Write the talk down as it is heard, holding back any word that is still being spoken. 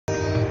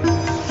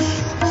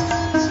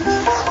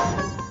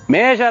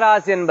மேஷ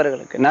ராசி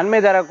என்பவர்களுக்கு நன்மை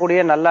தரக்கூடிய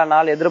நல்ல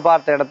நாள்.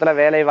 எதிர்பார்த்த இடத்துல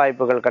வேலை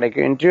வாய்ப்புகள்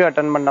கிடைக்கும். இன்டர்வியூ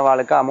அட்டன்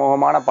பண்ணவாளுக்கு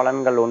அமோகமான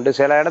பலன்கள் உண்டு.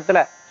 சில இடத்துல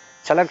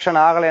செலக்ஷன்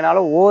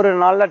ஆகலைனாலும் ஒரு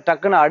நாள்ல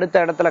டக்குன்னு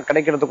அடுத்த இடத்துல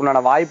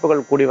கிடைக்கிறதுக்குண்டான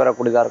வாய்ப்புகள் கூடி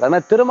வரக்கூடியதா இருக்கு. அது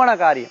மாதிரி திருமண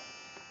காரியம்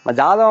நம்ம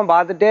ஜாதகம்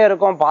பார்த்துட்டே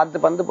இருக்கோம்,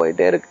 பார்த்து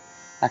போயிட்டே இருக்கு,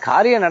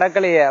 காரியம்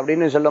நடக்கலையே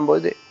அப்படின்னு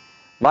சொல்லும்போது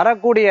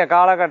வரக்கூடிய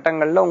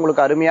காலகட்டங்கள்ல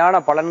உங்களுக்கு அருமையான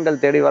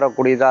பலன்கள் தேடி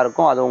வரக்கூடியதா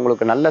இருக்கும். அது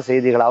உங்களுக்கு நல்ல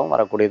செய்திகளாகவும்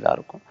வரக்கூடியதா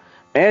இருக்கும்.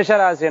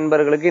 மேஷராசி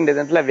என்பவர்களுக்கு இந்த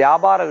தினத்துல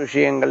வியாபார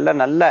விஷயங்கள்ல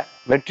நல்ல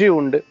வெற்றி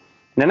உண்டு.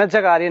 நினைச்ச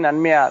காரியம்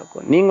நன்மையா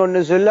இருக்கும். நீங்க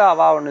ஒண்ணு சொல்லு,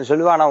 அவா ஒண்ணு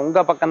சொல்லுவா, ஆனா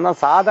உங்க பக்கம்தான்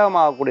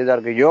சாதகமாகக்கூடியதா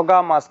இருக்கு. யோகா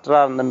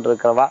மாஸ்டரா இருந்துட்டு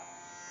இருக்கிறவா,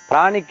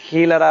 பிராணிக்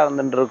ஹீலரா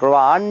இருந்துட்டு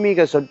இருக்கிறவா,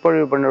 ஆன்மீக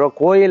சொற்பொழிவு பண்ணுறவா,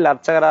 கோயில்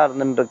அர்ச்சகரா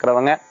இருந்துட்டு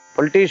இருக்கிறவங்க,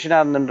 பொலிட்டீஷியனா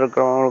இருந்துட்டு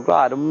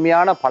இருக்கிறவங்களுக்கும்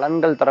அருமையான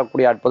பலன்கள்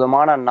தரக்கூடிய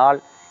அற்புதமான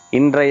நாள்.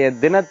 இன்றைய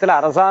தினத்துல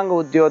அரசாங்க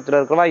உத்தியோகத்தில்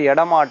இருக்கிறவா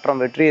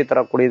இடமாற்றம் வெற்றியை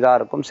தரக்கூடியதா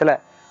இருக்கும். சில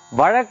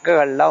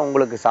வழக்குகள்ல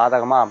உங்களுக்கு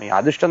சாதகமா அமையும்.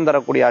 அதிர்ஷ்டம்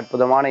தரக்கூடிய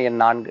அற்புதமான எண்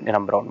 4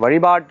 நிறம் பிரவுன்.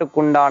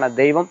 வழிபாட்டுக்குண்டான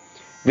தெய்வம்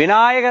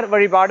விநாயகர்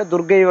வழிபாடு,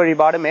 துர்க்கை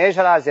வழிபாடு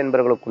மேஷராசி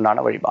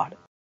என்பவர்களுக்குண்டான வழிபாடு.